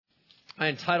I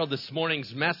entitled this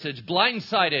morning's message,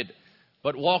 Blindsided,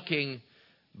 but Walking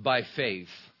by Faith.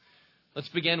 Let's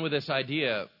begin with this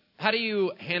idea. How do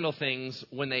you handle things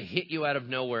when they hit you out of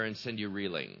nowhere and send you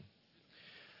reeling?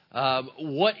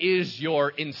 What is your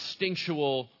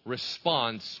instinctual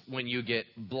response when you get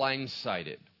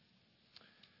blindsided?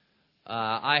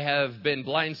 I have been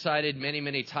blindsided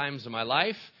many times in my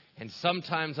life, and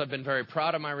sometimes I've been very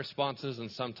proud of my responses, and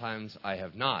sometimes I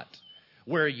have not.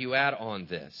 Where are you at on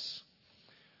this?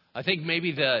 I think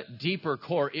maybe the deeper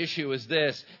core issue is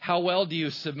this: how well do you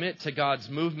submit to God's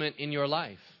movement in your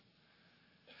life?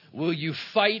 Will you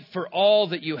fight for all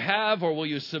that you have, or will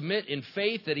you submit in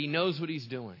faith that He knows what He's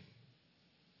doing?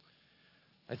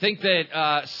 I think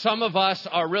that some of us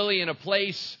are really in a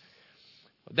place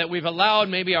that we've allowed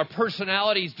maybe our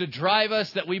personalities to drive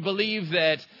us, that we believe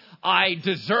that I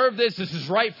deserve this is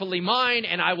rightfully mine,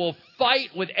 and I will fight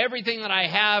with everything that I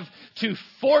have to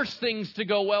force things to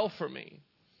go well for me.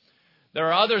 There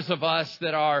are others of us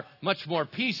that are much more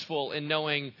peaceful in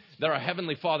knowing that our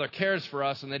Heavenly Father cares for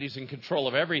us and that He's in control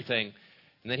of everything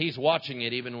and that He's watching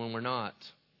it even when we're not.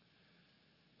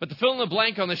 But the fill in the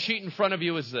blank on the sheet in front of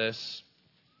you is this: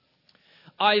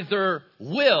 either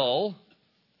will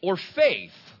or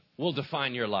faith will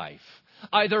define your life.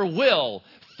 Either will,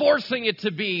 forcing it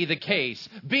to be the case,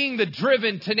 being the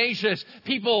driven, tenacious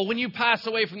people. When you pass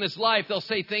away from this life, they'll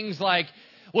say things like,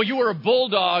 well, you were a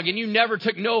bulldog and you never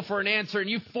took no for an answer and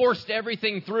you forced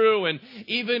everything through, and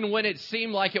even when it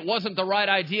seemed like it wasn't the right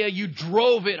idea, you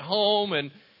drove it home.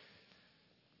 And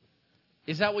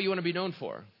is that what you want to be known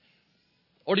for?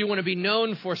 Or do you want to be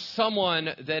known for someone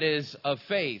that is of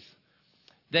faith,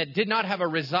 that did not have a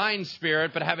resigned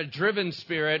spirit but have a driven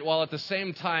spirit, while at the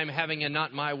same time having a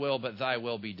not my will but thy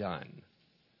will be done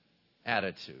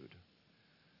attitude?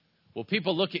 Will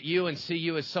people look at you and see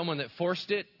you as someone that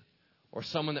forced it, or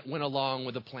someone that went along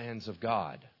with the plans of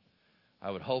God?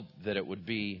 I would hope that it would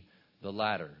be the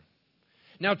latter.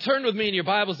 Now turn with me in your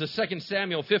Bibles to 2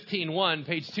 Samuel 15:1,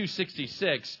 page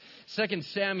 266. 2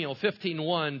 Samuel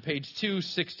 15:1, page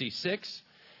 266.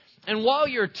 And while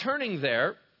you're turning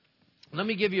there, let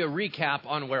me give you a recap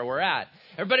on where we're at.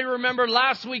 Everybody remember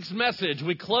last week's message?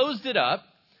 We closed it up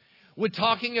with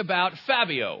talking about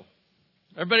Fabio.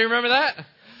 Everybody remember that?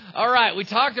 All right, we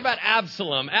talked about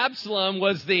Absalom. Absalom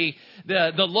was the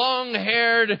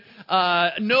long-haired,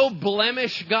 no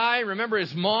blemish guy. Remember,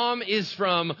 his mom is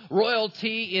from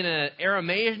royalty in an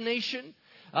Aramaic nation.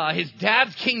 His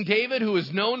dad's King David, who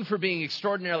is known for being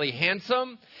extraordinarily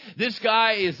handsome. This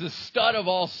guy is the stud of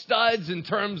all studs in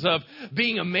terms of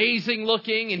being amazing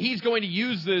looking, and he's going to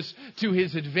use this to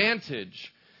his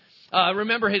advantage.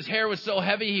 Remember, his hair was so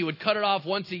heavy, he would cut it off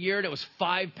once a year, and it was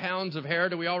 5 pounds of hair.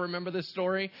 Do we all remember this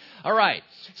story? All right.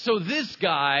 So this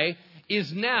guy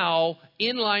is now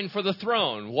in line for the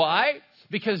throne. Why?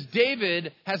 Because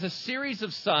David has a series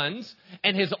of sons,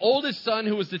 and his oldest son,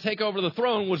 who was to take over the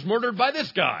throne, was murdered by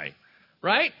this guy,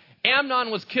 right? Amnon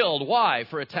was killed. Why?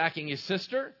 For attacking his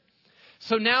sister.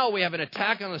 So now we have an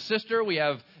attack on the sister. We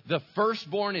have the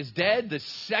firstborn is dead. The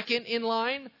second in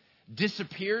line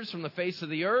disappears from the face of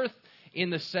the earth, in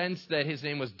the sense that his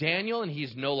name was Daniel, and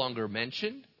he's no longer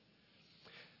mentioned.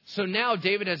 So now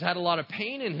David has had a lot of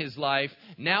pain in his life.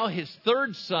 Now his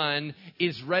third son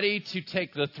is ready to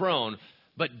take the throne.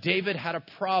 But David had a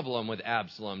problem with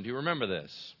Absalom. Do you remember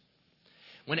this?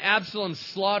 When Absalom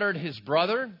slaughtered his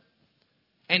brother,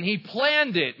 and he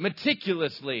planned it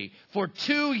meticulously for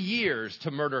 2 years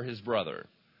to murder his brother.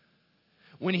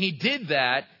 When he did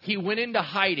that, he went into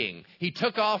hiding. He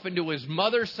took off into his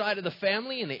mother's side of the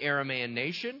family in the Aramaean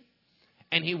nation,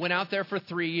 and he went out there for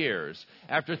 3 years.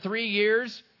 After 3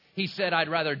 years, he said, I'd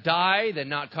rather die than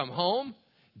not come home.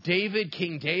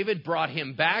 King David, brought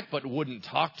him back, but wouldn't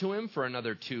talk to him for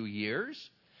another 2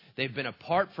 years. They've been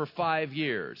apart for 5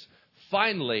 years.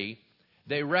 Finally,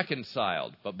 they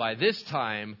reconciled. But by this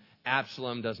time,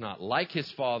 Absalom does not like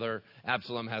his father.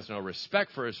 Absalom has no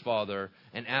respect for his father.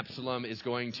 And Absalom is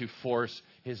going to force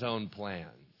his own plans.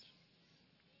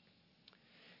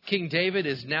 King David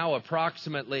is now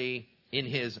approximately in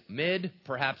his mid,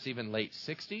 perhaps even late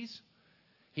 60s.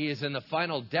 He is in the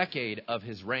final decade of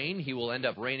his reign. He will end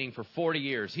up reigning for 40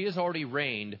 years. He has already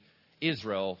reigned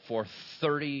Israel for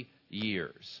 30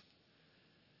 years.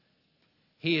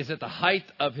 He is at the height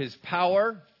of his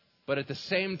power, but at the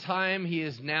same time, he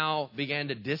has now began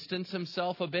to distance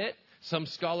himself a bit. Some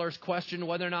scholars question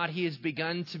whether or not he has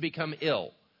begun to become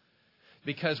ill,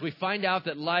 because we find out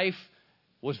that life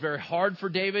was very hard for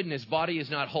David and his body is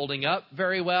not holding up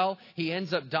very well. He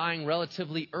ends up dying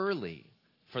relatively early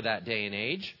for that day and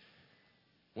age,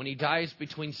 when he dies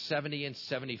between 70 and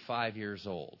 75 years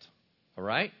old. All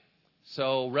right?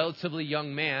 So, relatively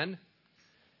young man,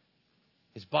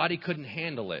 his body couldn't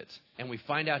handle it. And we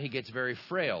find out he gets very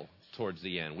frail towards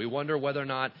the end. We wonder whether or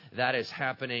not that is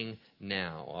happening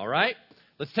now. All right?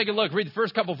 Let's take a look. Read the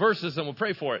first couple verses and we'll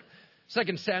pray for it.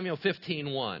 2 Samuel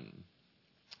 15:1.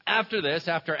 After this,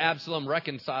 after Absalom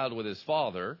reconciled with his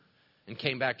father and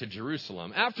came back to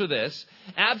Jerusalem, after this,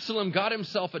 Absalom got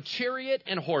himself a chariot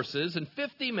and horses and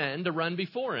 50 men to run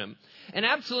before him. And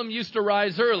Absalom used to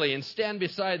rise early and stand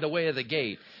beside the way of the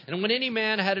gate. And when any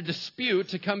man had a dispute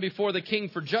to come before the king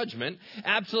for judgment,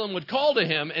 Absalom would call to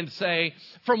him and say,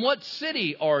 "From what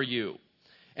city are you?"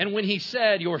 And when he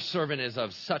said, "Your servant is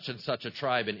of such and such a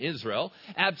tribe in Israel,"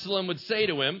 Absalom would say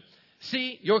to him,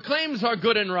 "See, your claims are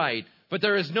good and right, but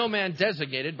there is no man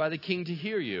designated by the king to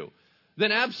hear you."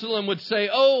 Then Absalom would say,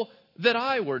 "Oh, that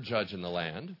I were judge in the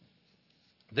land.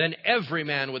 Then every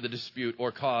man with a dispute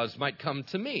or cause might come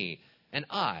to me, and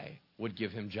I would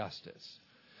give him justice."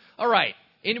 All right.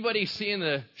 Anybody seeing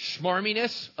the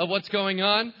schmarminess of what's going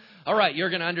on? All right. You're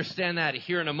going to understand that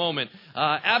here in a moment.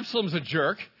 Absalom's a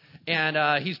jerk,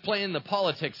 and he's playing the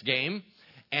politics game,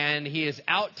 and he is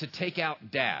out to take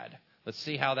out Dad. Let's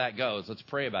see how that goes. Let's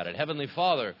pray about it. Heavenly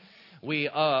Father, we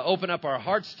open up our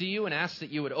hearts to you and ask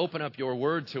that you would open up your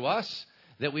word to us,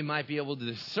 that we might be able to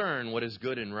discern what is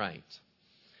good and right.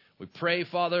 We pray,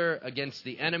 Father, against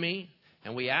the enemy,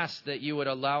 and we ask that you would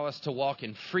allow us to walk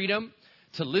in freedom,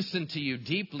 to listen to you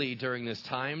deeply during this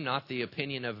time, not the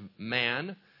opinion of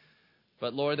man,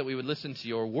 but, Lord, that we would listen to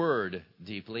your word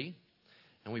deeply.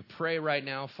 And we pray right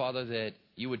now, Father, that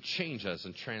you would change us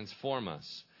and transform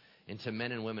us into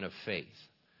men and women of faith.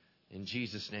 In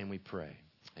Jesus' name we pray.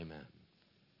 Amen.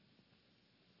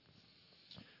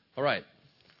 All right.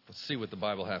 Let's see what the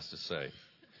Bible has to say.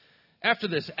 After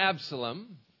this,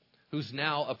 Absalom, who's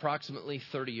now approximately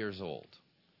 30 years old,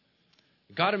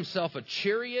 got himself a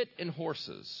chariot and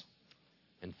horses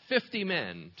and 50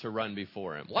 men to run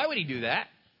before him. Why would he do that?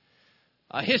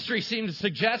 History seems to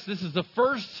suggest this is the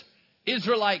first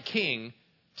Israelite king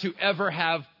to ever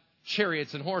have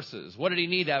chariots and horses. What did he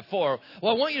need that for?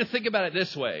 Well, I want you to think about it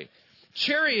this way.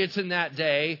 Chariots in that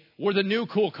day were the new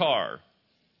cool car,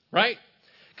 right?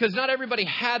 Because not everybody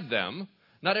had them.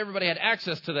 Not everybody had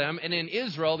access to them. And in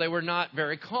Israel, they were not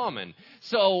very common.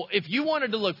 So if you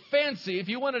wanted to look fancy, if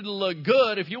you wanted to look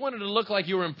good, if you wanted to look like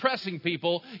you were impressing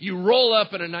people, you roll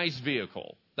up in a nice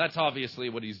vehicle. That's obviously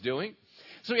what he's doing.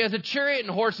 So he has a chariot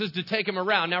and horses to take him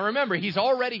around. Now remember, he's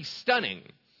already stunning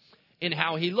in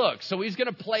how he looks. So he's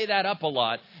going to play that up a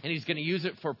lot, and he's going to use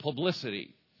it for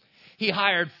publicity. He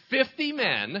hired 50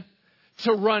 men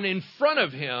to run in front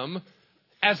of him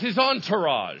as his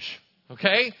entourage.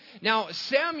 Okay? Now,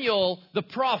 Samuel the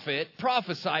prophet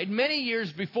prophesied many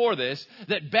years before this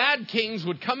that bad kings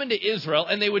would come into Israel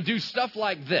and they would do stuff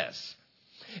like this.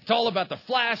 It's all about the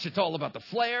flash. It's all about the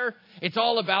flare. It's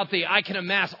all about the I can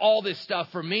amass all this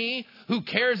stuff for me. Who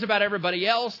cares about everybody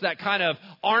else? That kind of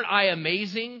aren't I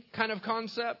amazing kind of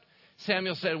concept.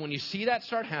 Samuel said when you see that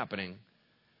start happening,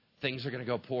 things are going to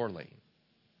go poorly.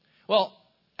 Well,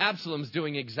 Absalom's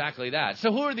doing exactly that.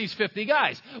 So who are these 50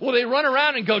 guys? Well, they run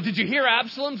around and go, "Did you hear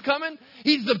Absalom's coming?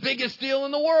 He's the biggest deal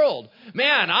in the world.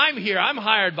 Man, I'm here. I'm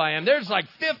hired by him. There's like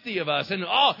 50 of us." And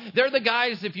they're the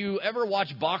guys, if you ever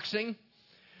watch boxing,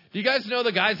 do you guys know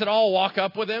the guys that all walk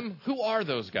up with him? Who are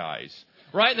those guys?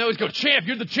 Right? And they always go, "Champ,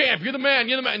 you're the champ. You're the man.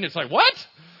 You're the man." And it's like, what?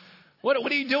 What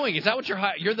are you doing? Is that what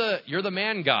you're the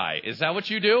man guy? Is that what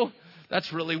you do?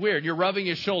 That's really weird. You're rubbing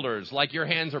his shoulders like your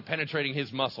hands are penetrating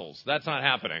his muscles. That's not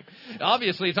happening.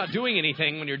 Obviously, it's not doing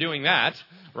anything when you're doing that,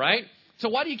 right? So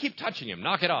why do you keep touching him?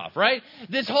 Knock it off, right?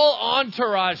 This whole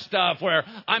entourage stuff where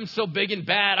I'm so big and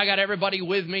bad, I got everybody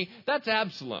with me, that's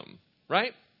Absalom,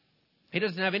 right? He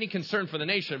doesn't have any concern for the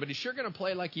nation, but he's sure going to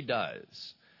play like he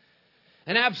does.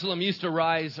 And Absalom used to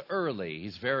rise early.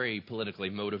 He's very politically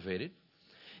motivated.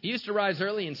 He used to rise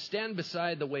early and stand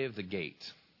beside the way of the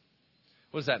gate.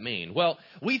 What does that mean? Well,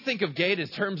 we think of gate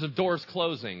as terms of doors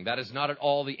closing. That is not at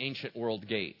all the ancient world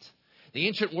gate. The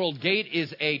ancient world gate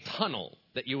is a tunnel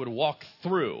that you would walk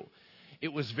through.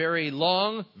 It was very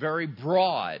long, very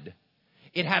broad.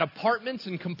 It had apartments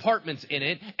and compartments in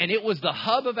it, and it was the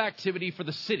hub of activity for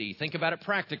the city. Think about it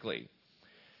practically.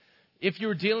 If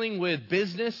you're dealing with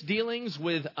business dealings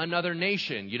with another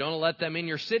nation, you don't let them in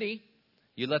your city.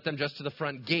 You let them just to the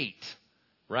front gate.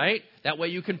 Right? That way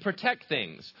you can protect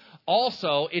things.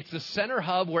 Also, it's the center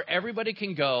hub where everybody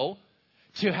can go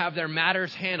to have their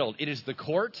matters handled. It is the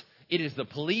court. It is the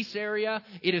police area.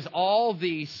 It is all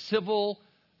the civil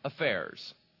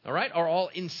affairs. All right? Are all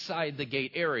inside the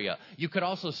gate area. You could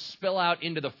also spill out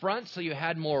into the front so you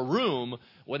had more room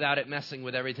without it messing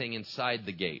with everything inside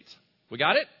the gate. We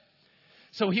got it?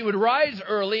 So he would rise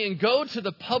early and go to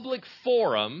the public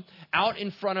forum out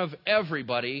in front of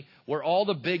everybody where all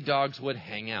the big dogs would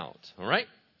hang out. All right?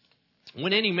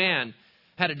 When any man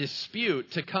had a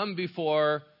dispute to come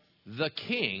before the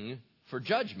king for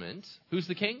judgment, who's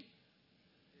the king?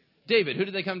 David. Who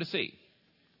did they come to see?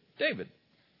 David.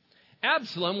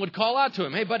 Absalom would call out to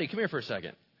him, hey, buddy, come here for a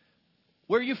second.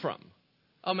 Where are you from?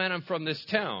 Oh, man, I'm from this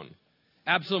town.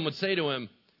 Absalom would say to him,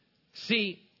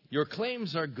 see, your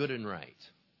claims are good and right.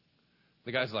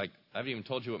 The guy's like, I haven't even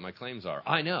told you what my claims are.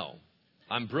 I know.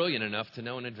 I'm brilliant enough to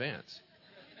know in advance.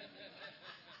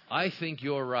 I think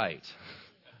you're right.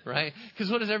 Right?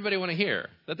 Because what does everybody want to hear?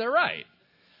 That they're right.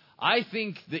 I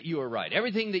think that you are right.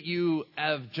 Everything that you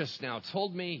have just now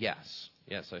told me, yes.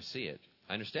 Yes, I see it.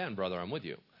 I understand, brother. I'm with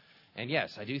you. And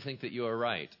yes, I do think that you are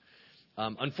right.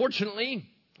 Unfortunately,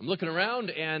 I'm looking around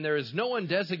and there is no one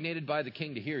designated by the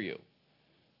king to hear you.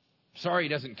 Sorry, he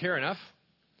doesn't care enough.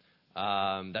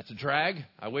 That's a drag.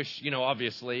 I wish,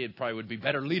 obviously it probably would be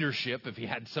better leadership if he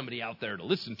had somebody out there to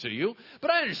listen to you.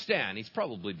 But I understand he's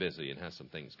probably busy and has some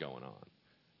things going on.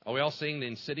 Are we all seeing the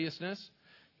insidiousness?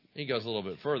 He goes a little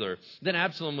bit further. Then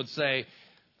Absalom would say,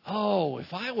 oh,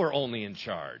 if I were only in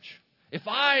charge, if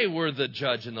I were the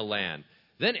judge in the land,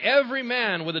 then every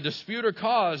man with a dispute or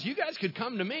cause, you guys could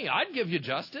come to me. I'd give you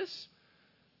justice.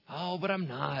 Oh, but I'm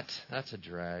not. That's a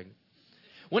drag.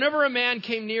 Whenever a man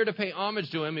came near to pay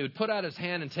homage to him, he would put out his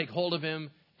hand and take hold of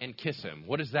him and kiss him.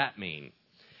 What does that mean?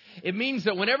 It means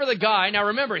that whenever the guy, now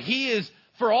remember, he is,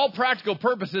 for all practical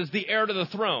purposes, the heir to the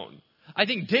throne. I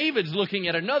think David's looking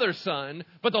at another son,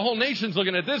 but the whole nation's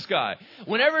looking at this guy.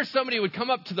 Whenever somebody would come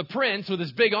up to the prince with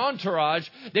his big entourage,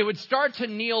 they would start to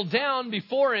kneel down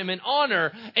before him in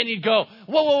honor, and he'd go,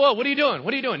 whoa, whoa, whoa, what are you doing?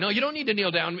 What are you doing? No, you don't need to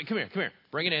kneel down. Come here.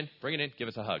 Bring it in. Give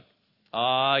us a hug.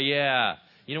 Yeah.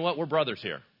 You know what? We're brothers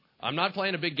here. I'm not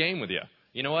playing a big game with you.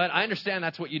 You know what? I understand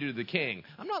that's what you do to the king.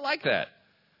 I'm not like that.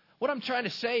 What I'm trying to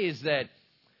say is that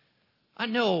I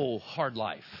know hard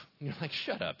life. You're like,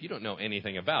 shut up. You don't know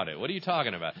anything about it. What are you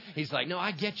talking about? He's like, no,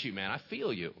 I get you, man. I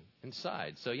feel you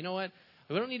inside. So you know what?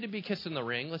 We don't need to be kissing the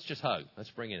ring. Let's just hug. Let's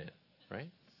bring it in. Right?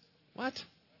 What?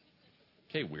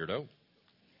 Okay, weirdo.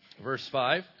 Verse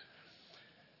 5.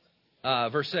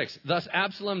 Verse 6. Thus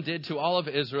Absalom did to all of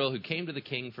Israel who came to the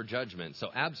king for judgment.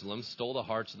 So Absalom stole the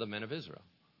hearts of the men of Israel.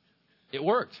 It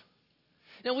worked.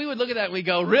 Now we would look at that and we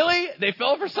go, really? They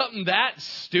fell for something that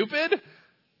stupid?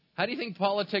 How do you think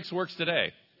politics works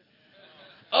today?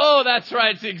 Oh, that's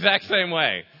right. It's the exact same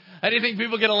way. How do you think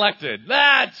people get elected?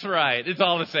 That's right. It's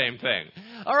all the same thing.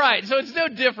 All right. So it's no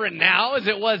different now as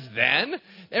it was then.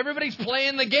 Everybody's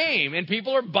playing the game and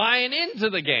people are buying into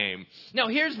the game. Now,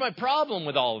 here's my problem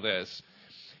with all of this.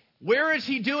 Where is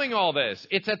he doing all this?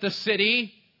 It's at the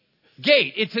city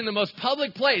gate. It's in the most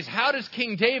public place. How does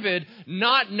King David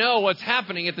not know what's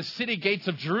happening at the city gates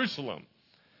of Jerusalem?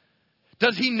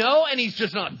 Does he know and he's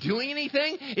just not doing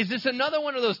anything? Is this another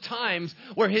one of those times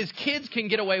where his kids can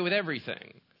get away with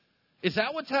everything? Is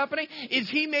that what's happening? Is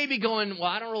he maybe going, well,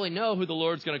 I don't really know who the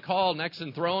Lord's going to call next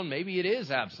in throne. Maybe it is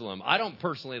Absalom. I don't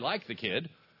personally like the kid.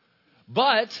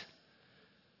 But,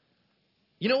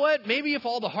 you know what? Maybe if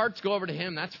all the hearts go over to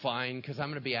him, that's fine because I'm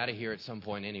going to be out of here at some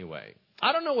point anyway.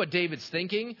 I don't know what David's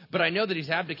thinking, but I know that he's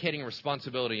abdicating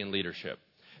responsibility and leadership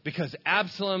because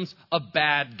Absalom's a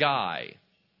bad guy,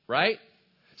 right?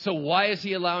 So why is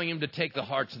he allowing him to take the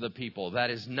hearts of the people?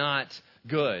 That is not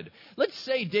good. Let's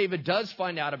say David does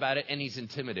find out about it and he's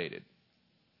intimidated.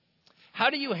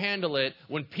 How do you handle it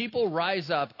when people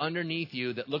rise up underneath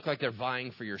you that look like they're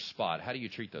vying for your spot? How do you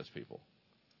treat those people?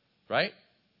 Right?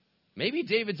 Maybe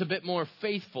David's a bit more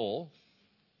faithful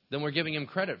than we're giving him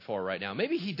credit for right now.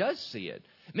 Maybe he does see it.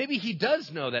 Maybe he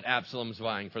does know that Absalom's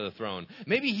vying for the throne.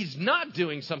 Maybe he's not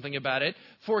doing something about it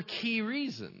for key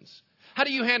reasons. How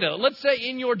do you handle it? Let's say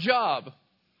in your job,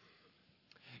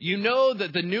 you know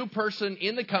that the new person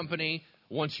in the company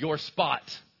wants your spot.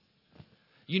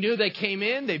 You knew they came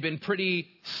in, they've been pretty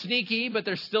sneaky, but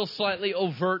they're still slightly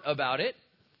overt about it.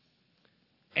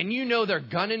 And you know they're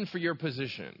gunning for your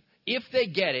position. If they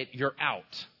get it, you're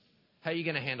out. How are you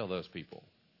going to handle those people?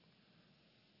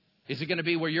 Is it going to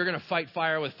be where you're going to fight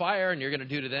fire with fire and you're going to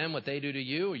do to them what they do to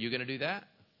you? Are you going to do that?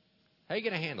 How are you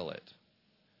going to handle it?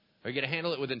 Are you going to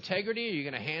handle it with integrity or are you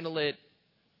going to handle it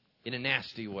in a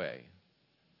nasty way?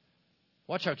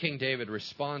 Watch how King David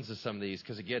responds to some of these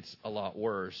because it gets a lot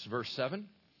worse. Verse 7.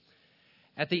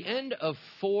 At the end of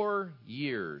 4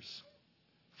 years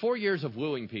of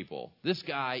wooing people, this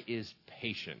guy is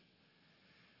patient.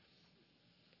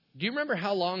 Do you remember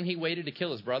how long he waited to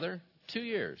kill his brother? 2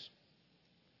 years.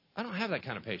 I don't have that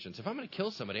kind of patience. If I'm going to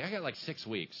kill somebody, I got like 6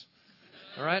 weeks.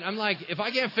 All right? I'm like, if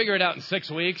I can't figure it out in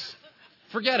 6 weeks,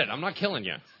 forget it. I'm not killing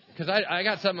you because I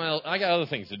got something else. I got other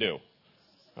things to do.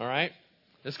 All right?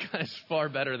 This guy's far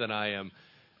better than I am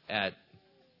at.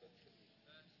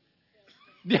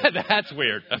 Yeah, that's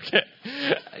weird. Okay.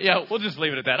 Yeah, we'll just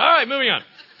leave it at that. All right, moving on.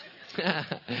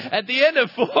 At the end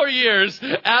of 4 years,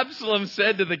 Absalom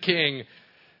said to the king,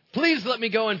 please let me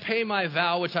go and pay my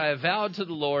vow, which I have vowed to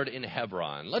the Lord in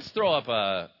Hebron. Let's throw up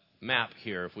a map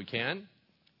here if we can.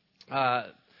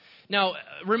 Now,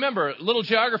 remember, little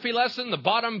geography lesson. The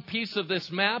bottom piece of this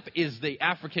map is the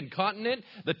African continent.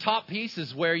 The top piece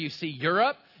is where you see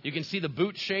Europe. You can see the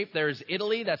boot shape. There's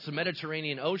Italy. That's the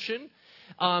Mediterranean Ocean.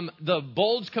 The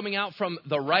bulge coming out from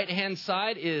the right-hand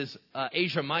side is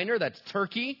Asia Minor. That's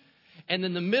Turkey. And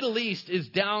then the Middle East is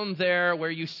down there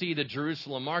where you see the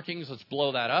Jerusalem markings. Let's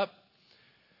blow that up.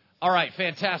 All right,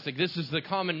 fantastic. This is the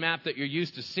common map that you're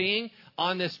used to seeing.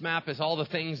 On this map is all the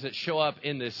things that show up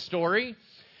in this story.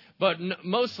 But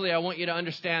mostly I want you to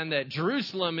understand that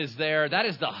Jerusalem is there. That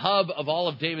is the hub of all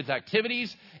of David's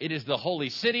activities. It is the holy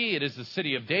city. It is the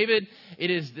city of David. It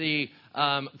is the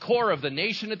core of the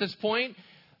nation at this point.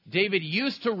 David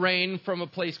used to reign from a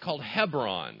place called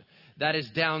Hebron. That is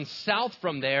down south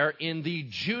from there in the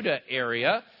Judah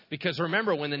area. Because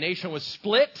remember, when the nation was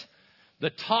split,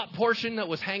 the top portion that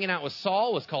was hanging out with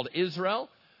Saul was called Israel.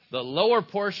 The lower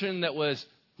portion that was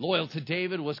loyal to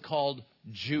David was called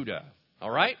Judah.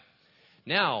 All right?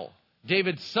 Now,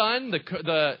 David's son,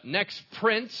 the next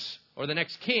prince or the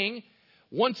next king,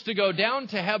 wants to go down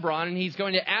to Hebron, and he's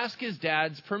going to ask his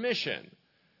dad's permission.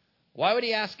 Why would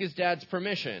he ask his dad's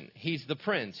permission? He's the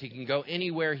prince. He can go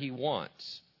anywhere he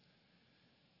wants.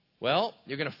 Well,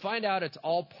 you're going to find out it's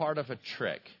all part of a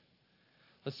trick.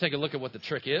 Let's take a look at what the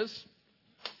trick is.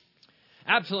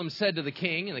 Absalom said to the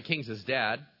king, and the king's his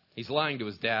dad. He's lying to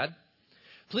his dad.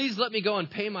 Please let me go and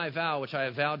pay my vow, which I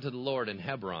have vowed to the Lord in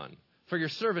Hebron. For your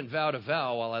servant vowed a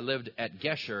vow while I lived at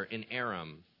Geshur in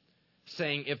Aram,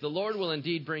 saying, if the Lord will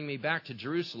indeed bring me back to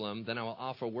Jerusalem, then I will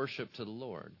offer worship to the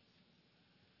Lord.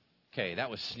 Okay, that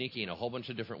was sneaky in a whole bunch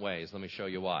of different ways. Let me show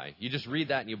you why. You just read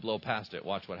that and you blow past it.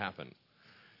 Watch what happened.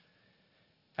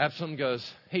 Absalom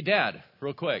goes, hey, Dad,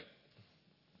 real quick.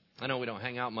 I know we don't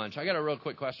hang out much. I got a real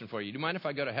quick question for you. Do you mind if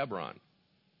I go to Hebron?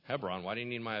 Hebron? Why do you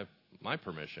need my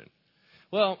permission?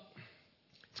 Well,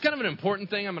 it's kind of an important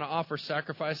thing. I'm going to offer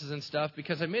sacrifices and stuff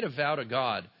because I made a vow to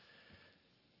God.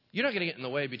 You're not going to get in the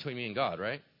way between me and God,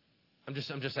 right? I'm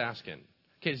just asking.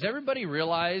 Okay, does everybody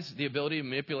realize the ability to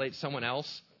manipulate someone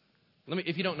else?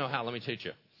 If you don't know how, let me teach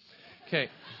you. Okay.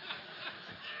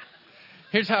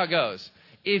 Here's how it goes.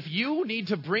 If you need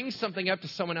to bring something up to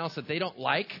someone else that they don't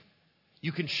like,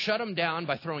 you can shut them down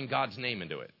by throwing God's name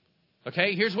into it.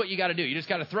 Okay? Here's what you got to do. You just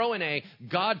got to throw in a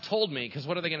God told me, because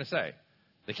what are they going to say?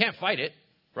 They can't fight it,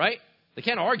 right? They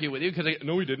can't argue with you because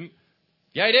no, he didn't.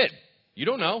 Yeah, he did. You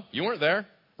don't know. You weren't there,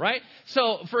 right?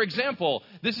 So, for example,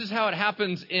 this is how it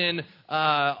happens in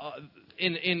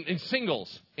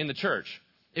singles in the church.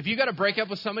 If you got to break up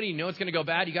with somebody, you know it's going to go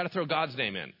bad, you got to throw God's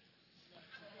name in.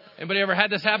 Anybody ever had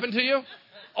this happen to you?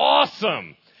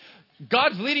 Awesome.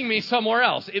 God's leading me somewhere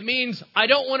else. It means I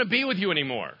don't want to be with you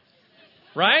anymore.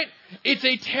 Right? It's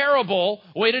a terrible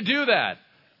way to do that.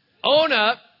 Own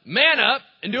up, man up,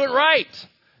 and do it right.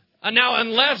 And now,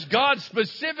 unless God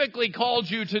specifically called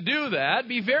you to do that,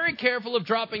 be very careful of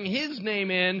dropping his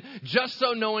name in just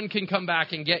so no one can come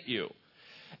back and get you.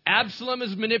 Absalom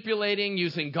is manipulating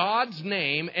using God's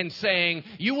name and saying,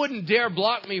 you wouldn't dare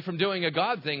block me from doing a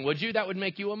God thing, would you? That would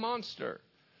make you a monster.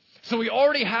 So he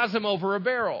already has him over a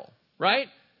barrel, right?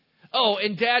 Oh,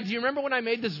 and Dad, do you remember when I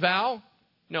made this vow?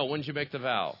 No, when did you make the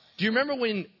vow? Do you remember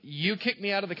when you kicked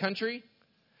me out of the country?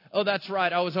 Oh, that's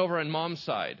right. I was over on Mom's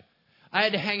side. I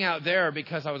had to hang out there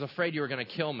because I was afraid you were going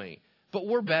to kill me. But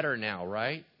we're better now,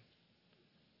 right?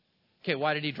 Okay,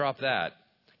 why did he drop that?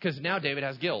 Because now David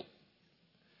has guilt.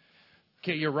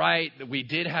 Okay, you're right. We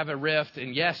did have a rift,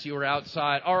 and yes, you were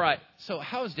outside. All right. So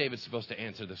how is David supposed to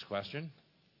answer this question?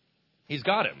 He's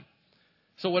got him.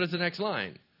 So what is the next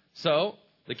line? So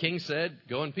the king said,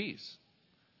 go in peace.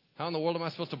 How in the world am I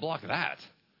supposed to block that?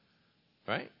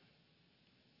 Right?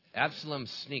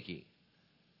 Absalom's sneaky.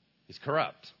 He's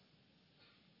corrupt.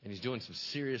 And he's doing some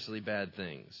seriously bad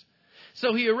things.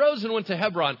 So he arose and went to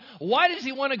Hebron. Why does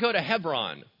he want to go to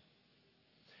Hebron?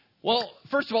 Well,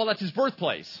 first of all, that's his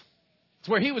birthplace. It's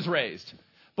where he was raised.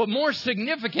 But more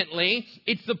significantly,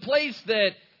 it's the place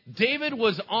that David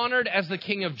was honored as the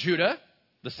king of Judah,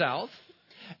 the south,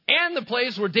 and the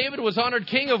place where David was honored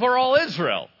king over all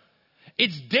Israel.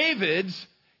 It's David's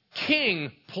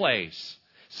king place.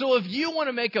 So if you want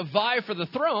to make a vie for the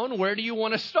throne, where do you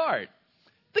want to start?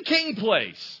 The king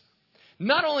place.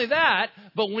 Not only that,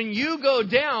 but when you go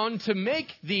down to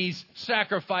make these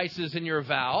sacrifices in your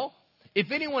vow, if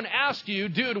anyone asks you,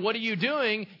 dude, what are you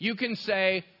doing? You can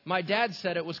say, my dad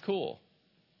said it was cool.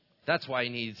 That's why he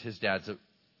needs his dad's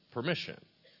permission,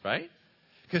 right?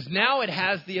 Because now it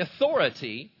has the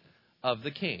authority of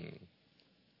the king.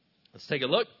 Let's take a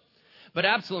look. But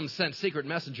Absalom sent secret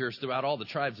messengers throughout all the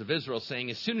tribes of Israel, saying,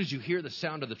 as soon as you hear the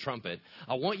sound of the trumpet,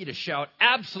 I want you to shout,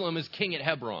 Absalom is king at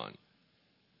Hebron.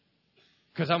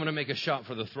 Because I'm going to make a shot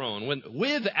for the throne.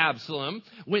 With Absalom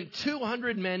went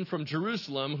 200 men from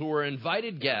Jerusalem who were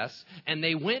invited guests, and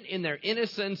they went in their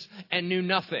innocence and knew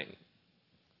nothing.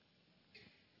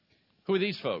 Who are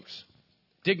these folks?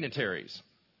 Dignitaries.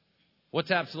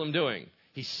 What's Absalom doing?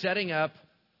 He's setting up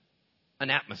an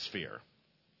atmosphere.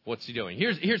 What's he doing?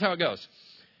 Here's how it goes.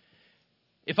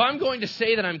 If I'm going to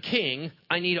say that I'm king,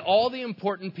 I need all the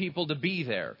important people to be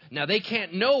there. Now, they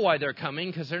can't know why they're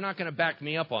coming because they're not going to back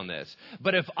me up on this.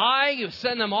 But if I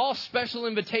send them all special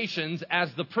invitations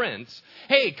as the prince,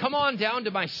 hey, come on down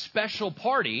to my special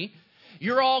party,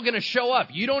 you're all going to show up.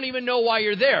 You don't even know why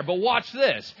you're there. But watch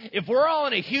this. If we're all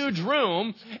in a huge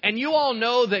room and you all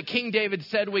know that King David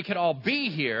said we could all be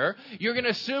here, you're going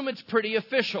to assume it's pretty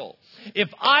official.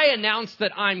 If I announce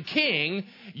that I'm king,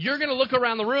 you're going to look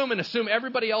around the room and assume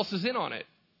everybody else is in on it.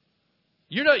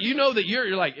 You know that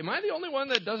you're like, am I the only one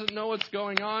that doesn't know what's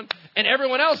going on? And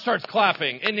everyone else starts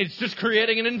clapping, and it's just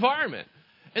creating an environment.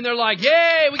 And they're like,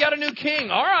 yay, we got a new king.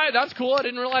 All right, that's cool. I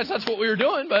didn't realize that's what we were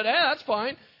doing, but that's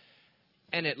fine.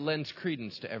 And it lends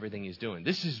credence to everything he's doing.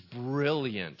 This is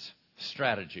brilliant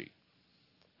strategy.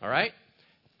 All right?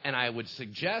 And I would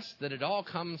suggest that it all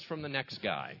comes from the next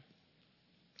guy.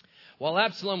 While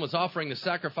Absalom was offering the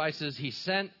sacrifices, he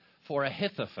sent for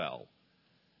Ahithophel,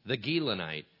 the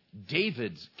Gilonite,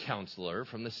 David's counselor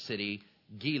from the city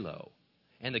Gilo.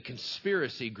 And the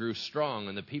conspiracy grew strong,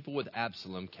 and the people with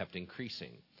Absalom kept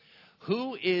increasing.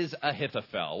 Who is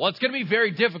Ahithophel? Well, it's going to be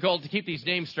very difficult to keep these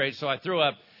names straight, so I threw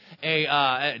up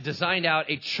designed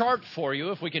out a chart for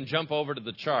you, if we can jump over to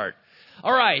the chart.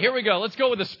 All right, here we go. Let's go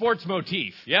with the sports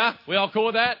motif. Yeah? We all cool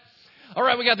with that? All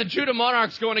right, we got the Judah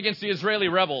Monarchs going against the Israeli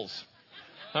rebels.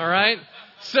 All right?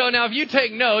 So now if you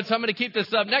take notes, I'm going to keep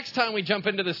this up. Next time we jump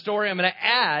into the story, I'm going to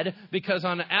add, because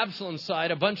on Absalom's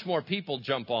side, a bunch more people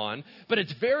jump on. But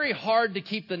it's very hard to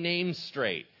keep the names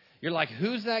straight. You're like,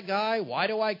 who's that guy? Why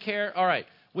do I care? All right,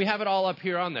 we have it all up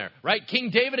here on there, right? King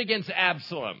David against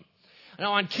Absalom.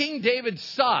 Now, on King David's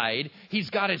side, he's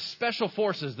got his special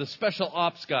forces, the special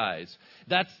ops guys.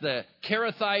 That's the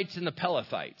Kerethites and the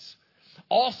Pelethites.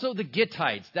 Also the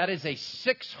Gittites. That is a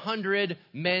 600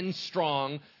 men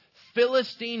strong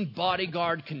Philistine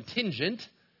bodyguard contingent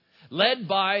led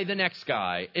by the next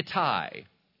guy, Ittai.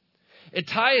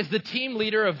 Ittai is the team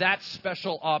leader of that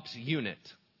special ops unit.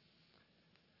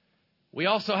 We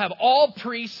also have all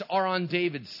priests are on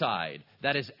David's side.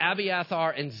 That is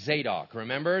Abiathar and Zadok.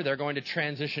 Remember, they're going to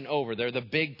transition over. They're the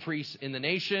big priests in the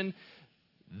nation.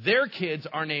 Their kids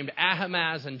are named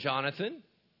Ahimaaz and Jonathan.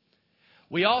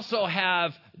 We also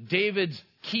have David's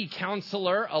key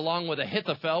counselor along with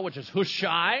Ahithophel, which is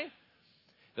Hushai.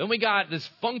 Then we got this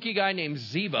funky guy named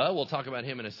Ziba. We'll talk about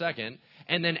him in a second.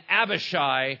 And then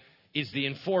Abishai is the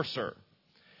enforcer.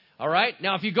 All right.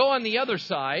 Now, if you go on the other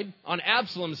side, on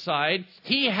Absalom's side,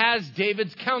 he has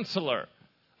David's counselor,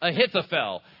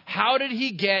 Ahithophel. How did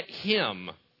he get him?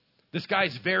 This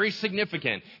guy's very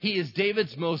significant. He is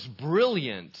David's most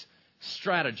brilliant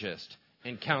strategist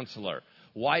and counselor.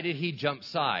 Why did he jump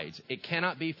sides? It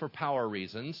cannot be for power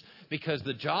reasons, because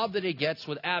the job that he gets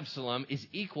with Absalom is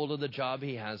equal to the job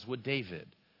he has with David.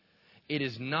 It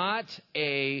is not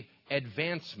an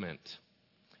advancement.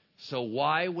 So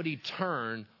why would he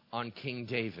turn on King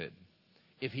David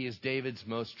if he is David's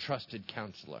most trusted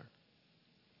counselor?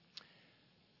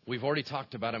 We've already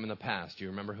talked about him in the past. Do you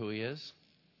remember who he is?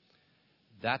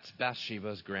 That's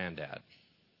Bathsheba's granddad.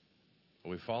 Are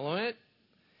we following it?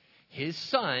 His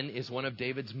son is one of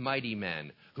David's mighty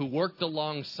men who worked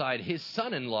alongside his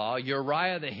son-in-law,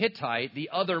 Uriah the Hittite, the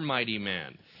other mighty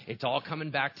man. It's all coming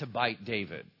back to bite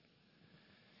David.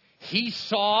 He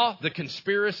saw the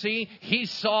conspiracy. He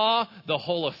saw the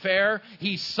whole affair.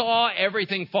 He saw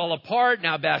everything fall apart.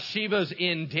 Now Bathsheba's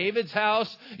in David's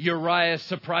house. Uriah's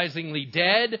surprisingly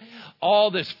dead.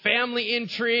 All this family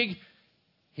intrigue.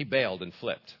 He bailed and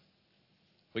flipped.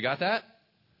 We got that?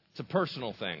 It's a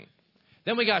personal thing.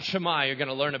 Then we got Shammai you're going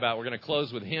to learn about. We're going to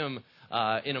close with him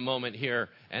in a moment here.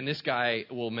 And this guy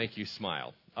will make you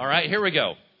smile. All right, here we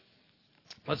go.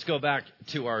 Let's go back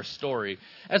to our story.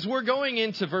 As we're going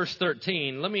into verse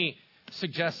 13, let me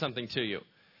suggest something to you.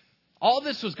 All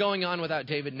this was going on without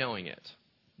David knowing it.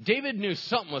 David knew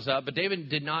something was up, but David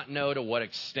did not know to what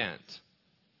extent.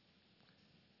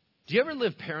 Do you ever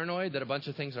live paranoid that a bunch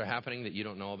of things are happening that you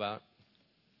don't know about?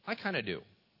 I kind of do.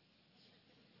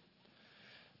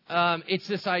 It's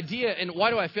this idea, and why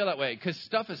do I feel that way? Because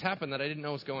stuff has happened that I didn't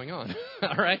know was going on.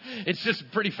 All right? It's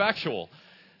just pretty factual.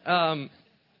 But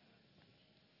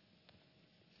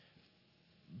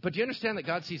do you understand that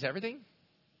God sees everything?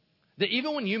 That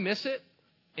even when you miss it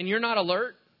and you're not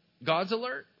alert, God's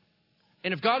alert?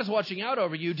 And if God is watching out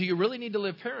over you, do you really need to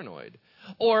live paranoid?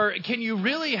 Or can you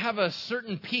really have a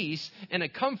certain peace and a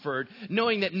comfort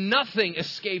knowing that nothing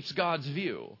escapes God's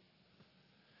view?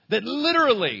 That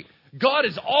literally God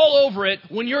is all over it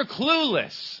when you're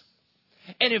clueless.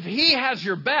 And if He has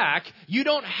your back, you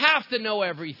don't have to know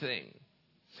everything.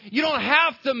 You don't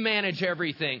have to manage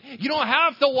everything. You don't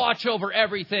have to watch over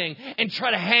everything and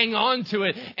try to hang on to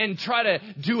it and try to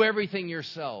do everything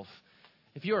yourself.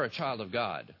 If you're a child of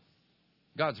God,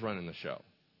 God's running the show.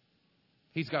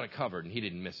 He's got it covered and He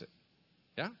didn't miss it.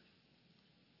 Yeah?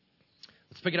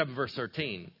 Let's pick it up in verse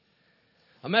 13.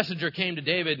 A messenger came to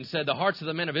David and said, the hearts of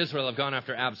the men of Israel have gone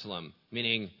after Absalom.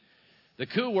 Meaning, the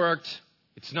coup worked.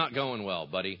 It's not going well,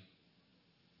 buddy.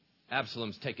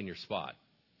 Absalom's taken your spot.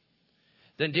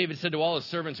 Then David said to all his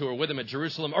servants who were with him at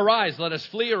Jerusalem, arise, let us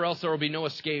flee, or else there will be no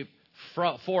escape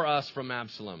for us from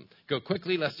Absalom. Go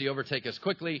quickly, lest he overtake us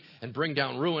quickly and bring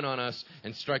down ruin on us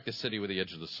and strike the city with the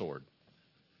edge of the sword.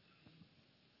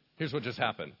 Here's what just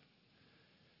happened.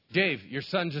 Dave, your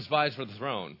son just vies for the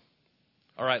throne.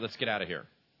 All right, let's get out of here.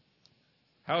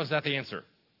 How is that the answer?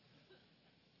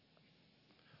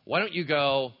 Why don't you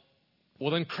go,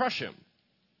 well, then crush him.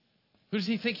 Who does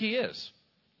he think he is?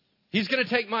 He's going to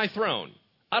take my throne.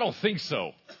 I don't think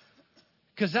so.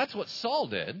 Because that's what Saul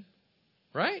did,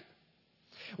 right?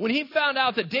 When he found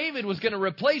out that David was going to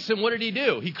replace him, what did he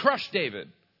do? He crushed David.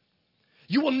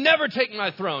 You will never take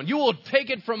my throne. You will take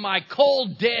it from my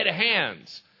cold, dead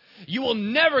hands. You will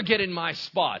never get in my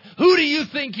spot. Who do you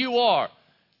think you are?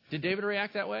 Did David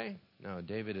react that way? No,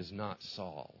 David is not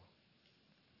Saul.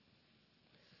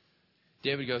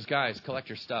 David goes, guys, collect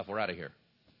your stuff. We're out of here.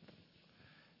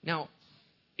 Now,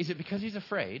 is it because he's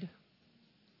afraid?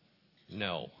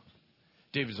 No.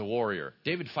 David's a warrior.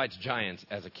 David fights giants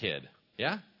as a kid.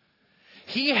 Yeah?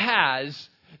 He has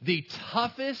the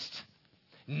toughest,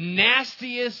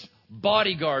 nastiest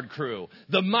bodyguard crew.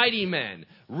 The mighty men.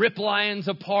 Rip lions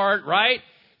apart, right?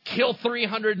 Kill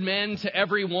 300 men to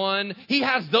every one. He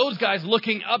has those guys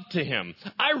looking up to him.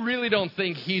 I really don't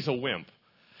think he's a wimp.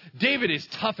 David is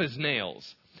tough as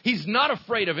nails. He's not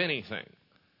afraid of anything.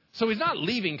 So he's not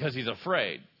leaving because he's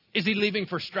afraid. Is he leaving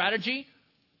for strategy?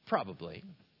 Probably.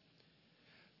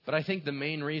 But I think the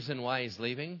main reason why he's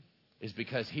leaving is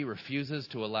because he refuses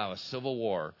to allow a civil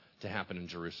war to happen in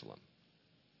Jerusalem.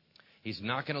 He's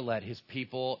not going to let his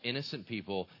people, innocent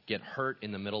people, get hurt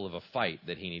in the middle of a fight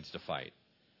that he needs to fight.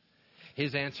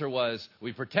 His answer was,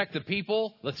 we protect the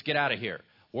people, let's get out of here.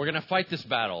 We're going to fight this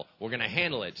battle. We're going to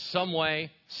handle it some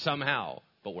way, somehow.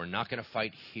 But we're not going to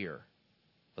fight here.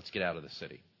 Let's get out of the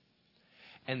city.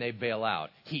 And they bail out.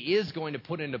 He is going to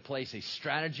put into place a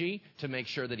strategy to make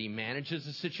sure that he manages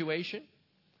the situation.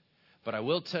 But I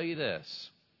will tell you this.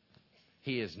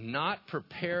 He is not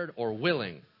prepared or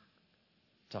willing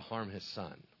to harm his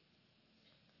son.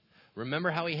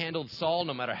 Remember how he handled Saul?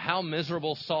 No matter how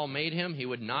miserable Saul made him, he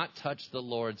would not touch the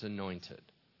Lord's anointed.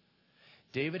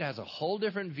 David has a whole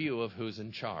different view of who's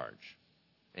in charge.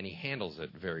 And he handles it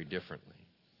very differently.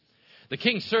 The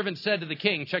king's servants said to the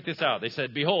king, check this out. They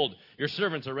said, behold, your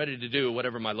servants are ready to do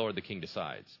whatever my lord the king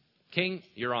decides. King,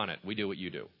 you're on it. We do what you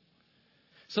do.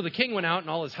 So the king went out and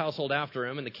all his household after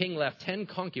him, and the king left 10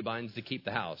 concubines to keep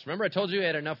the house. Remember I told you he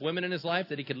had enough women in his life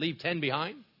that he could leave 10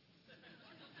 behind?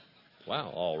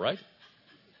 Wow, all right.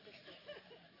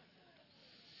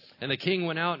 And the king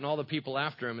went out and all the people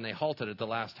after him, and they halted at the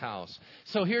last house.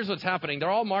 So here's what's happening. They're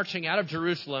all marching out of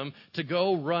Jerusalem to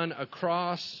go run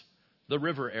across the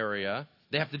river area.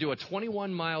 They have to do a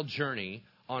 21-mile journey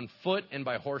on foot and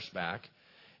by horseback.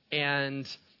 And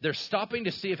they're stopping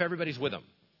to see if everybody's with them.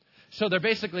 So they're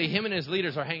basically, him and his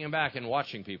leaders are hanging back and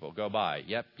watching people go by.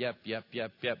 Yep,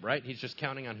 right? He's just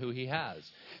counting on who he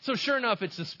has. So sure enough,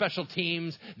 it's the special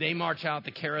teams. They march out,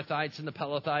 the Kerethites and the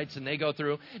Pelethites, and they go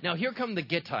through. Now here come the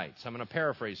Gittites. I'm going to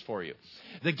paraphrase for you.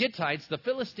 The Gittites, the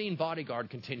Philistine bodyguard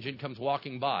contingent, comes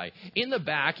walking by. In the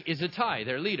back is Ittai,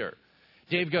 their leader.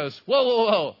 Dave goes,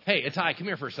 whoa. Hey, Ittai, come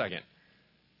here for a second.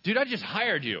 Dude, I just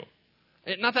hired you.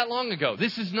 Not that long ago.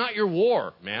 This is not your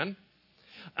war, man.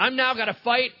 I'm now got to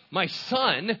fight my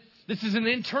son. This is an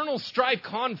internal strife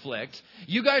conflict.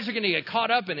 You guys are going to get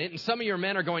caught up in it, and some of your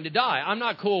men are going to die. I'm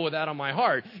not cool with that on my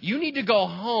heart. You need to go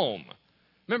home.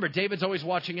 Remember, David's always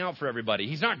watching out for everybody.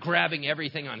 He's not grabbing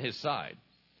everything on his side.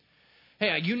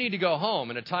 Hey, you need to go home.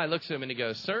 And Ittai looks at him and he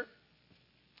goes, sir,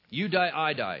 you die,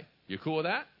 I die. You cool with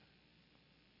that?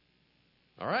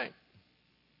 All right.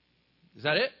 Is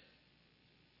that it?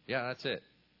 Yeah, that's it.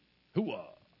 Hooah.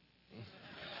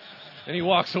 And he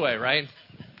walks away, right?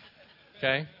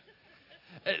 Okay.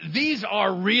 These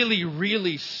are really,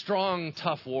 really strong,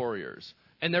 tough warriors.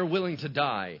 And they're willing to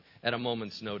die at a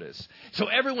moment's notice. So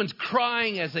everyone's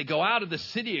crying as they go out of the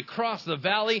city across the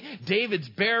valley. David's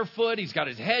barefoot. He's got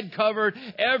his head covered.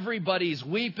 Everybody's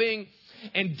weeping.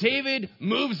 And David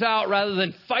moves out rather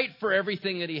than fight for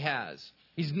everything that he has.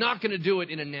 He's not going to do it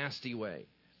in a nasty way.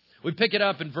 We pick it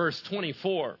up in verse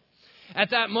 24.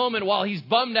 At that moment, while he's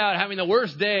bummed out, having the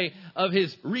worst day of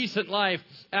his recent life,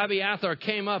 Abiathar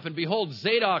came up, and behold,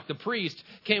 Zadok the priest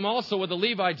came also with the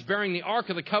Levites bearing the ark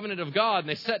of the covenant of God, and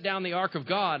they set down the ark of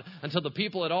God until the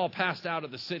people had all passed out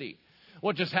of the city.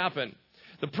 What just happened?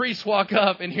 The priests walk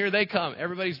up, and here they come.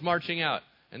 Everybody's marching out,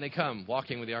 and they come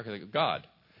walking with the ark of God.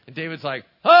 And David's like,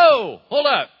 oh, hold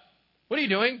up. What are you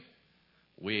doing?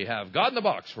 We have God in the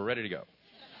box. We're ready to go.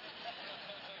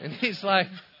 And he's like,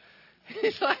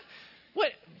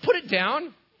 what? Put it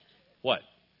down. What?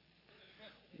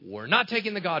 We're not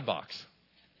taking the God box.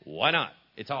 Why not?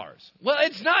 It's ours. Well,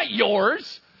 it's not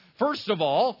yours. First of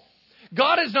all,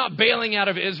 God is not bailing out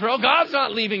of Israel. God's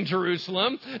not leaving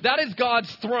Jerusalem. That is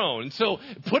God's throne. So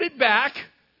put it back.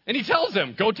 And he tells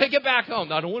them, go take it back home.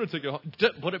 No, I don't want to take it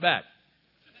home. Put it back.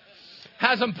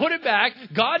 Has them put it back.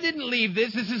 God didn't leave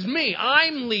this. This is me.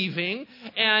 I'm leaving.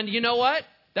 And you know what?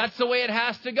 That's the way it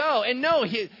has to go. And no,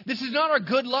 this is not our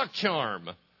good luck charm,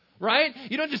 right?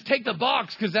 You don't just take the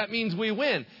box because that means we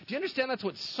win. Do you understand that's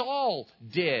what Saul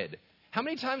did? How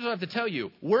many times do I have to tell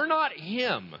you? We're not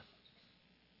him.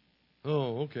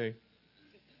 Oh, okay.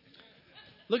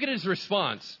 Look at his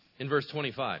response in verse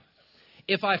 25.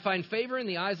 If I find favor in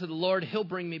the eyes of the Lord, he'll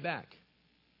bring me back.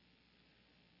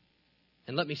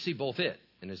 And let me see both it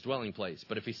and his dwelling place.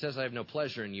 But if he says, I have no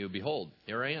pleasure in you, behold,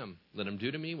 here I am. Let him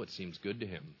do to me what seems good to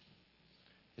him.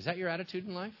 Is that your attitude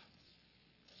in life?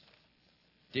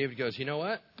 David goes, you know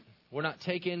what? We're not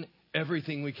taking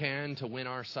everything we can to win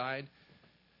our side.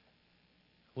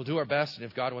 We'll do our best, and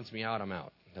if God wants me out, I'm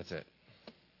out. That's it.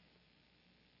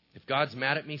 If God's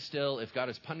mad at me still, if God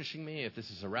is punishing me, if this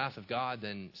is the wrath of God,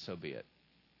 then so be it.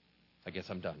 I guess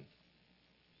I'm done.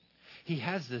 He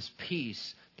has this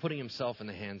peace putting himself in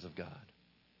the hands of God.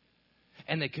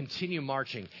 And they continue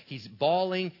marching. He's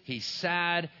bawling, he's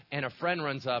sad, and a friend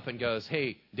runs up and goes,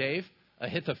 hey, Dave,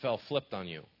 Ahithophel flipped on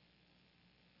you.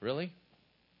 Really?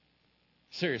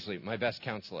 Seriously, my best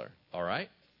counselor. All right.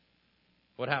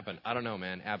 What happened? I don't know,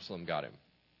 man. Absalom got him.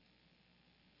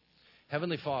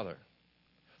 Heavenly Father,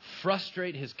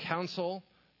 frustrate his counsel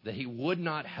that he would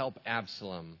not help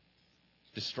Absalom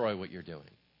destroy what you're doing.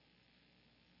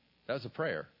 That was a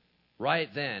prayer.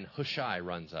 Right then, Hushai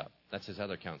runs up. That's his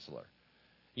other counselor.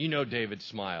 You know David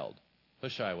smiled.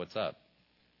 Hushai, what's up?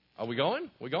 Are we going?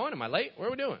 We going? Am I late? What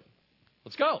are we doing?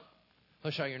 Let's go.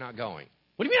 Hushai, you're not going.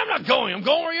 What do you mean I'm not going? I'm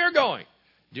going where you're going.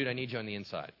 Dude, I need you on the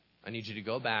inside. I need you to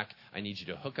go back. I need you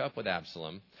to hook up with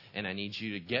Absalom. And I need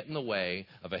you to get in the way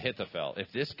of Ahithophel.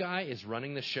 If this guy is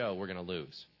running the show, we're going to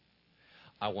lose.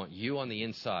 I want you on the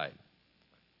inside.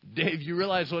 Dave, you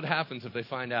realize what happens if they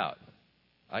find out?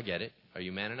 I get it. Are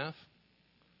you man enough?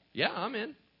 Yeah, I'm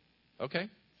in. Okay.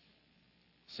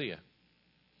 See ya.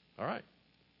 All right.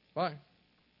 Bye.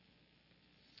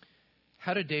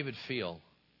 How did David feel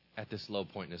at this low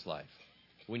point in his life?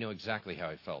 We know exactly how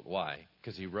he felt. Why?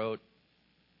 Because he wrote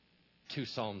 2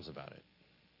 Psalms about it.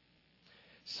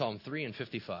 Psalm 3 and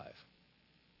 55.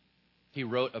 He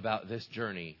wrote about this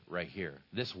journey right here.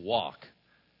 This walk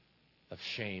of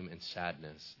shame and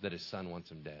sadness that his son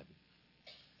wants him dead.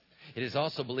 It is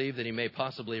also believed that he may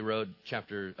possibly wrote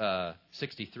chapter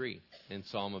 63 in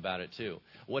Psalm about it too.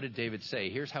 What did David say?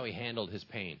 Here's how he handled his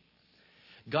pain.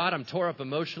 God, I'm tore up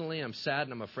emotionally. I'm sad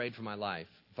and I'm afraid for my life.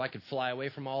 If I could fly away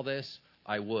from all this,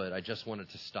 I would. I just want it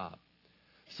to stop.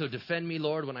 So defend me,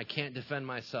 Lord, when I can't defend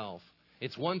myself.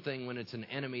 It's one thing when it's an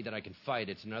enemy that I can fight.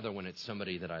 It's another when it's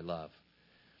somebody that I love.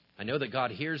 I know that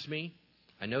God hears me.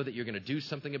 I know that you're going to do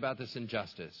something about this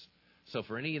injustice. So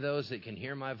for any of those that can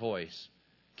hear my voice,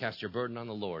 cast your burden on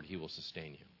the Lord. He will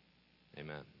sustain you.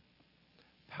 Amen.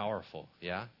 Powerful,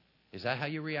 yeah? Is that how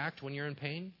you react when you're in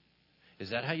pain?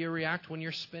 Is that how you react when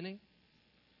you're spinning?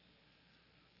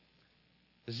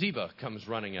 Ziba comes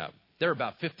running up. They're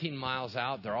about 15 miles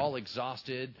out. They're all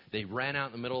exhausted. They ran out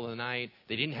in the middle of the night.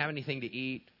 They didn't have anything to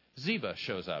eat. Ziba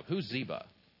shows up. Who's Ziba?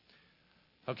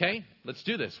 Okay, let's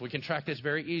do this. We can track this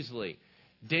very easily.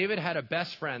 David had a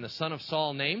best friend, the son of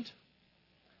Saul, named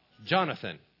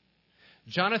Jonathan.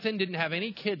 Jonathan didn't have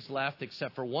any kids left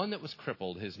except for one that was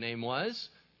crippled. His name was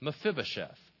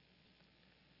Mephibosheth.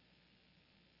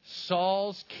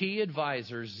 Saul's key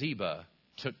advisor, Ziba,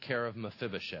 took care of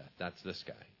Mephibosheth. That's this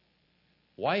guy.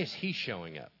 Why is he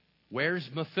showing up? Where's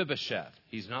Mephibosheth?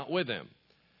 He's not with him.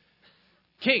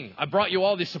 King, I brought you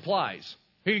all these supplies.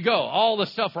 Here you go. All the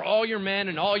stuff for all your men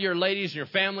and all your ladies and your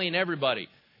family and everybody.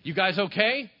 You guys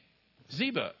okay?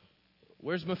 Ziba,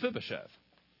 where's Mephibosheth?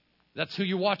 That's who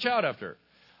you watch out after.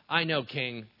 I know,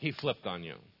 King. He flipped on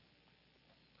you.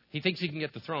 He thinks he can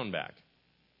get the throne back.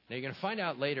 Now, you're going to find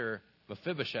out later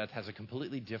Mephibosheth has a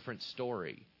completely different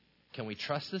story. Can we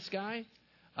trust this guy?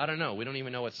 I don't know. We don't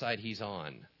even know what side he's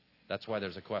on. That's why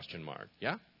there's a question mark.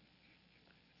 Yeah?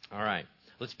 All right.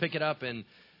 Let's pick it up in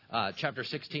chapter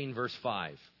 16, verse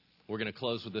 5. We're going to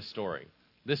close with this story.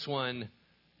 This one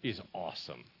is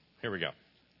awesome. Here we go.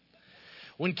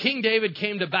 When King David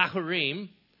came to Bahurim,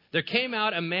 there came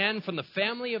out a man from the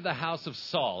family of the house of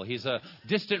Saul. He's a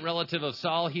distant relative of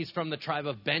Saul. He's from the tribe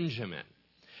of Benjamin,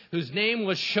 whose name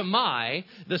was Shammai,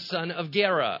 the son of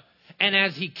Gera. And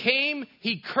as he came,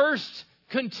 he cursed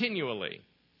continually.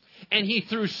 And he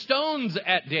threw stones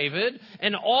at David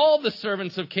and all the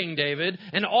servants of King David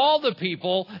and all the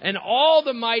people and all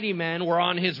the mighty men were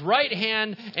on his right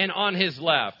hand and on his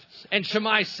left. And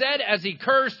Shammai said as he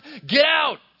cursed, "Get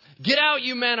out! Get out,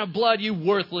 you man of blood, you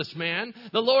worthless man.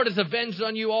 The Lord has avenged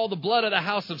on you all the blood of the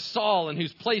house of Saul, in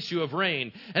whose place you have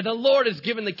reigned. And the Lord has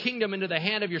given the kingdom into the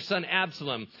hand of your son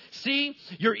Absalom. See,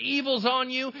 your evil's on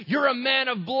you. You're a man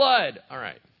of blood." All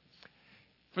right.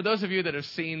 For those of you that have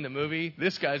seen the movie,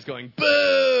 this guy's going,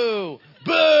 boo,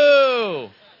 boo.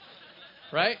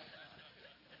 Right?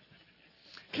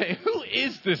 Okay, who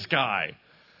is this guy?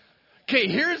 Okay,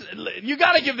 you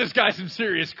got to give this guy some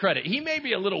serious credit. He may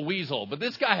be a little weasel, but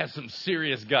this guy has some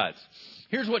serious guts.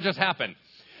 Here's what just happened.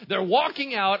 They're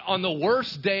walking out on the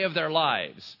worst day of their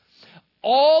lives.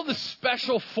 All the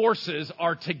special forces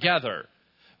are together.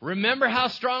 Remember how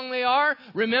strong they are?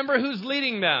 Remember who's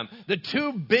leading them. The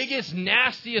two biggest,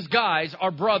 nastiest guys are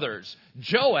brothers,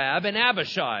 Joab and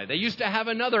Abishai. They used to have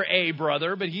another A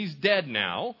brother, but he's dead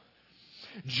now.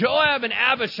 Joab and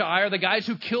Abishai are the guys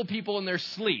who kill people in their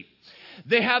sleep.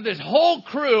 They have this whole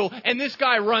crew, and this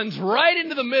guy runs right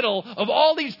into the middle of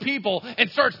all these people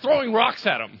and starts throwing rocks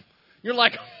at them. You're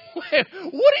like, what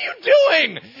are you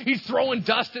doing? He's throwing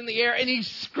dust in the air, and he's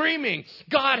screaming,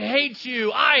 "God hates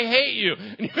you. I hate you."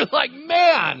 And you're like,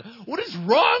 man, what is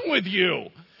wrong with you?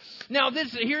 Now,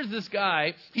 here's this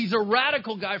guy. He's a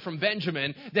radical guy from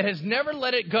Benjamin that has never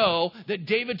let it go that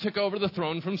David took over the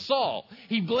throne from Saul.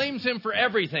 He blames him for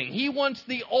everything. He wants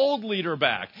the old leader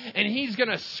back. And he's going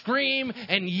to scream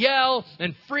and yell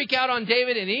and freak out on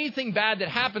David. And anything bad that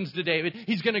happens to David,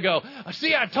 he's going to go,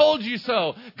 "See, I told you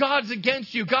so. God's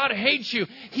against you. God hates you."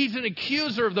 He's an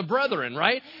accuser of the brethren,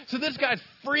 right? So this guy's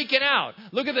freaking out.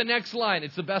 Look at the next line.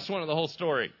 It's the best one of the whole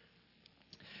story.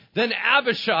 Then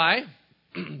Abishai,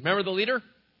 remember the leader?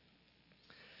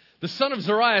 The son of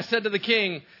Zeruiah said to the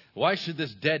king, "Why should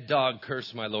this dead dog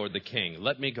curse my lord the king?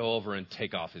 Let me go over and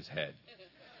take off his head."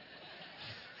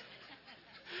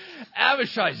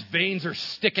 Abishai's veins are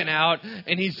sticking out,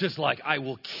 and he's just like, "I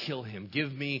will kill him.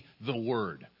 Give me the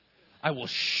word. I will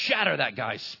shatter that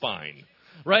guy's spine."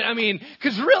 Right? I mean,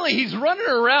 because really, he's running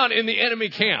around in the enemy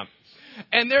camp.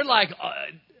 And they're like,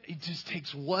 it just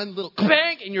takes one little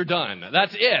bang, and you're done.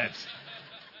 That's it.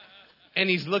 And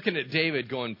he's looking at David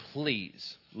going,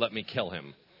 "Please, let me kill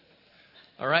him."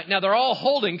 All right. Now, they're all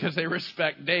holding because they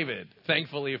respect David.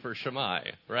 Thankfully for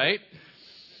Shammai, right?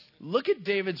 Look at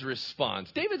David's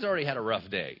response. David's already had a rough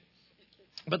day.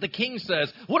 But the king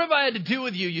says, "What have I had to do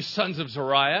with you, you sons of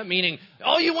Zeruiah?" Meaning,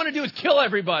 all you want to do is kill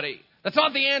everybody. That's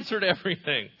not the answer to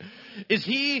everything. If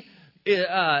he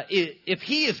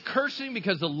is cursing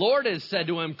because the Lord has said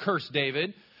to him, "Curse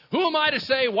David," who am I to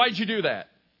say, "Why'd you do that?"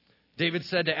 David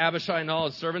said to Abishai and all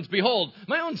his servants, "Behold,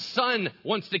 my own son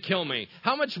wants to kill me.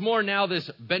 How much more now this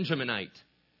Benjaminite?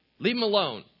 Leave him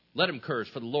alone. Let him curse,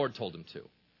 for the Lord told him to."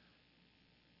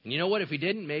 And you know what? If he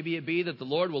didn't, maybe it be that the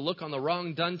Lord will look on the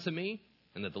wrong done to me,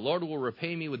 and that the Lord will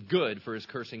repay me with good for his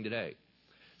cursing today.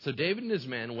 So David and his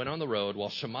men went on the road, while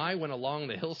Shammai went along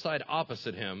the hillside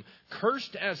opposite him,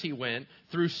 cursed as he went,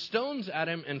 threw stones at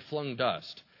him, and flung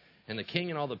dust. And the king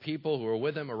and all the people who were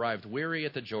with him arrived weary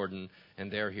at the Jordan, and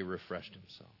there he refreshed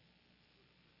himself.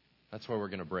 That's where we're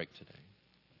going to break today.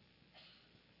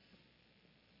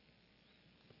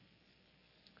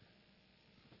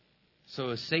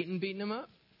 So is Satan beating him up?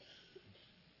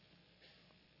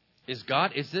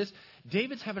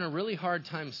 David's having a really hard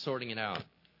time sorting it out.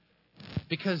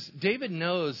 Because David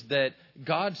knows that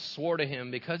God swore to him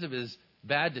because of his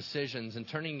bad decisions and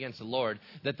turning against the Lord,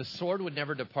 that the sword would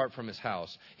never depart from his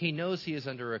house. He knows he is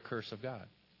under a curse of God.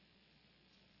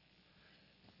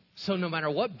 So no matter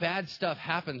what bad stuff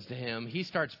happens to him, he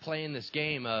starts playing this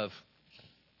game of,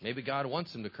 maybe God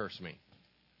wants him to curse me.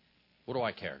 What do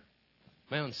I care?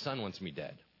 My own son wants me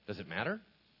dead. Does it matter?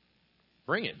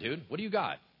 Bring it, dude. What do you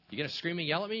got? You going to scream and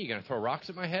yell at me? You going to throw rocks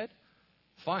at my head?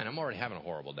 Fine, I'm already having a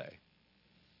horrible day.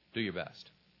 Do your best.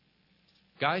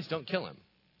 Guys, don't kill him.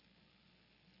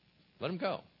 Let him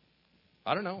go.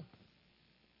 I don't know.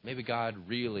 Maybe God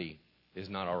really is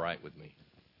not all right with me.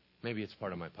 Maybe it's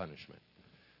part of my punishment.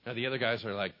 Now, the other guys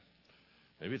are like,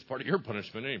 maybe it's part of your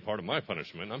punishment. It ain't part of my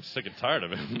punishment. I'm sick and tired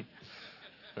of it.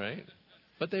 Right?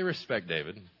 But they respect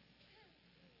David.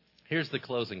 Here's the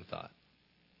closing thought.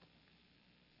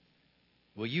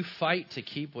 Will you fight to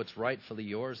keep what's rightfully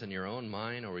yours in your own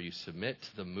mind, or will you submit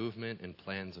to the movement and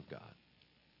plans of God?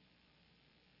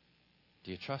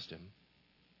 Do you trust him?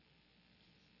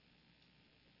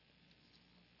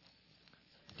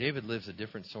 David lives a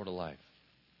different sort of life.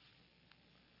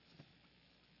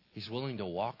 He's willing to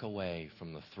walk away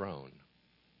from the throne,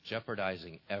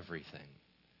 jeopardizing everything,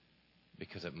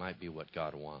 because it might be what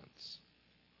God wants.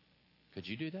 Could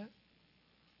you do that?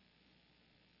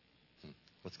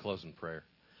 Let's close in prayer.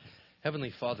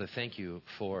 Heavenly Father, thank you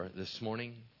for this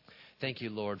morning. Thank you,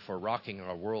 Lord, for rocking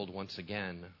our world once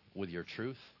again with your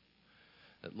truth.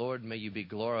 That, Lord, may you be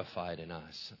glorified in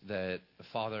us. That,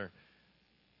 Father,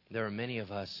 there are many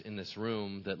of us in this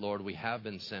room that, Lord, we have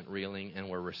been sent reeling and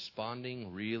we're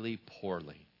responding really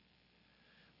poorly.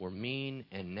 We're mean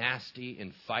and nasty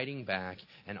and fighting back,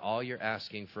 and all you're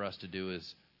asking for us to do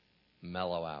is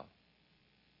mellow out.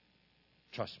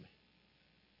 Trust me.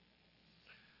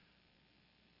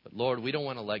 But, Lord, we don't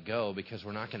want to let go because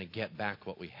we're not going to get back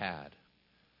what we had.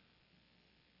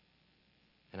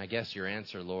 And I guess your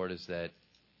answer, Lord, is that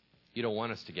you don't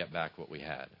want us to get back what we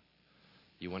had.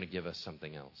 You want to give us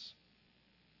something else,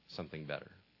 something better.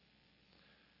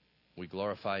 We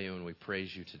glorify you and we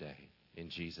praise you today. In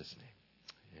Jesus'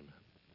 name, amen.